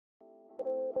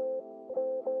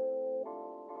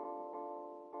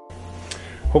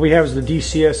What we have is the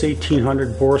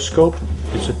DCS1800 Borescope.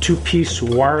 It's a two-piece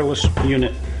wireless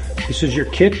unit. This is your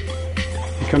kit.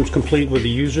 It comes complete with a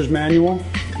user's manual,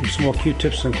 small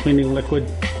Q-tips and cleaning liquid.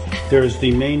 There is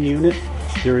the main unit.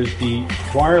 There is the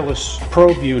wireless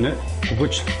probe unit, of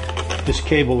which this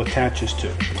cable attaches to.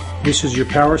 This is your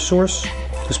power source.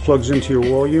 This plugs into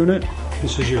your wall unit.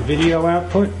 This is your video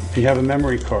output. You have a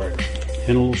memory card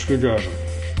and a little screwdriver.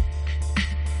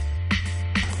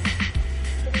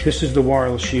 This is the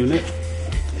wireless unit.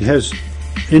 It has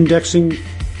indexing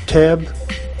tab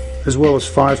as well as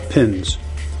 5 pins.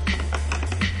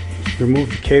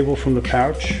 Remove the cable from the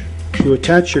pouch. You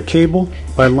attach your cable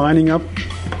by lining up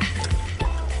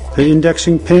the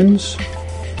indexing pins.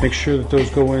 Make sure that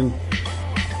those go in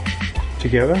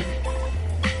together.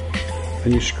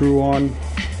 Then you screw on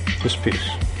this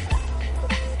piece.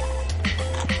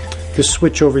 This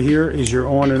switch over here is your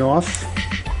on and off.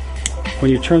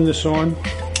 When you turn this on,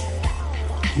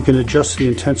 you can adjust the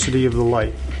intensity of the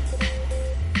light.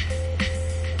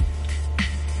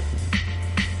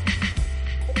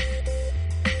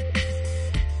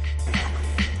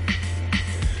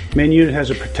 Main unit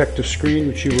has a protective screen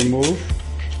which you remove.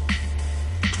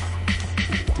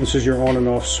 This is your on and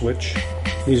off switch.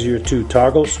 These are your 2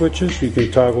 toggle switches. You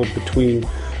can toggle between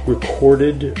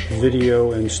recorded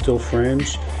video and still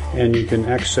frames, and you can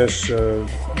access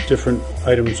different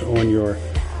items on your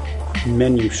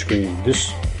menu screen.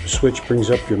 This switch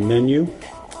brings up your menu,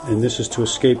 and this is to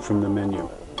escape from the menu.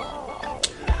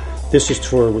 This is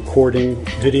for recording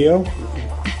video.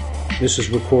 This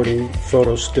is recording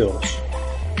photo stills.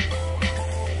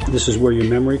 This is where your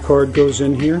memory card goes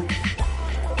in here.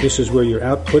 This is where your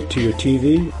output to your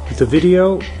TV. With the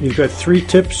video, you've got 3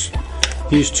 tips.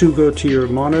 These 2 go to your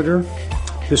monitor.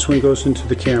 This one goes into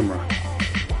the camera.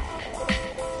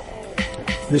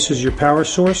 This is your power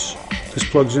source. This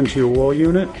plugs into your wall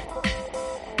unit.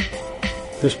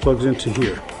 This plugs into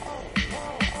here.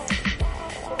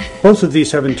 Both of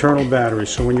these have internal batteries,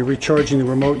 so when you're recharging the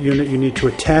remote unit, you need to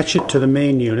attach it to the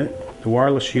main unit. The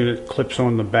wireless unit clips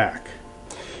on the back.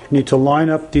 You need to line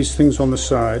up these things on the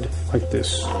side like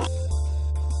this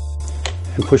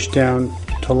and push down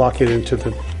to lock it into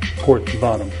the port at the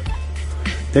bottom.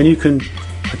 Then you can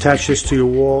attach this to your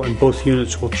wall and both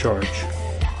units will charge.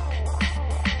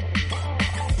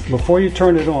 Before you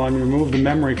turn it on, remove the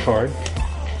memory card.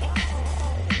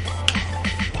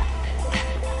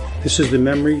 This is the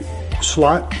memory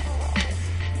slot.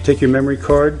 Take your memory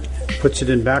card, puts it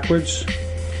in backwards,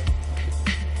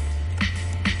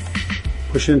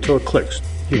 push it until it clicks.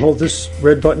 You hold this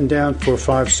red button down for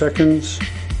 5 seconds.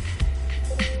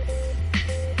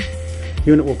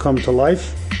 Unit will come to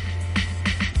life.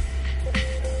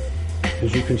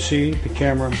 As you can see, the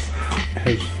camera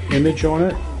has image on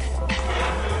it.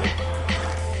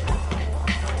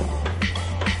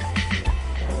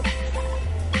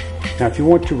 Now if you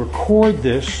want to record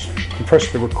this, you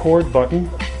press the record button.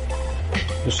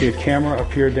 You'll see a camera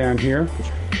appear down here,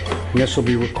 and this will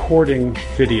be recording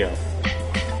video.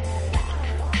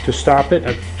 To stop it,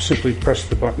 I simply press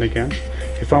the button again.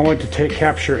 If I want to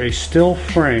capture a still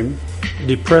frame,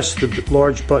 depress the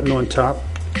large button on top.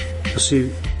 You'll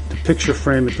see the picture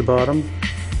frame at the bottom,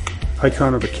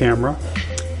 icon of the camera,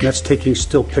 and that's taking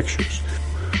still pictures.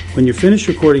 When you finish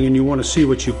recording and you want to see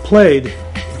what you played,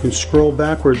 you can scroll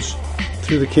backwards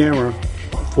through the camera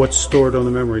of what's stored on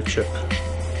the memory chip.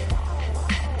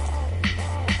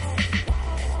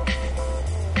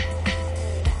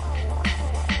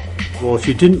 Well, if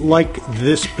you didn't like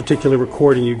this particular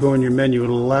recording, you go in your menu,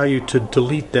 it'll allow you to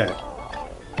delete that.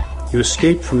 You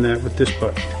escape from that with this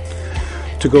button.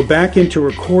 To go back into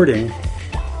recording,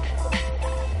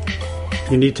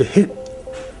 you need to hit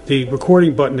the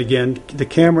recording button again. The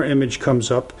camera image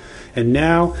comes up, and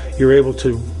now you're able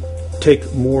to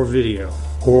take more video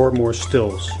or more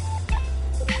stills.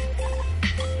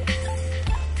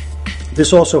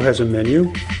 This also has a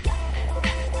menu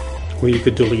where you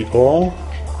could delete all.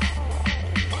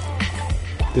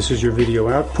 This is your video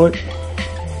output.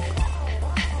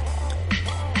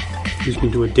 You can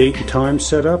do a date and time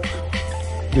setup.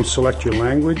 You can select your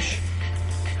language,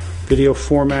 video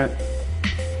format,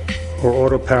 or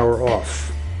auto power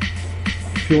off.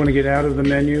 If you want to get out of the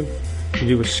menu, you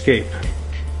do escape.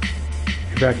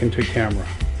 You're back into camera.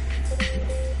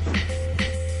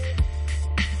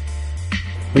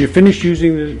 When you're finished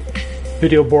using the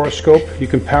video Borescope, you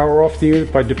can power off the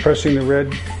unit by depressing the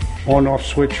red on-off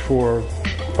switch for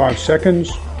 5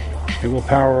 seconds. It will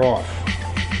power off.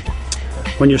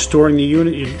 When you're storing the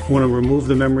unit, you want to remove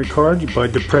the memory card by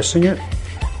depressing it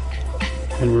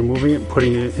and removing it,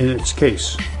 putting it in its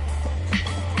case.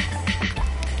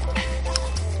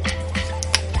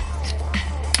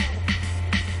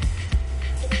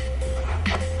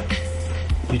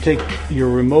 take your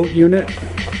remote unit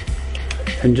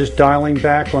and just dialing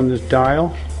back on this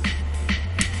dial,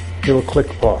 it'll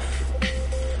click off.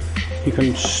 You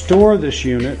can store this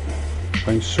unit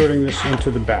by inserting this into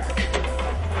the back.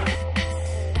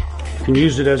 You can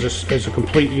use it as a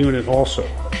complete unit also.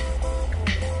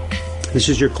 This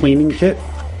is your cleaning kit.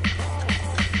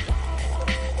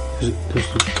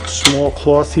 There's a small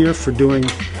cloth here for doing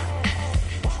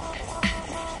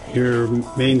your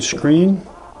main screen.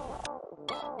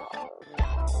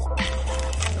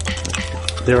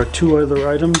 There are two other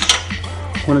items.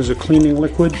 One is a cleaning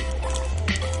liquid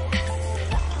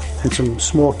and some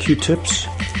small Q-tips.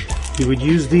 You would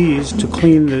use these to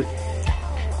clean the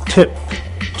tip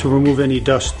to remove any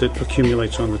dust that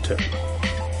accumulates on the tip.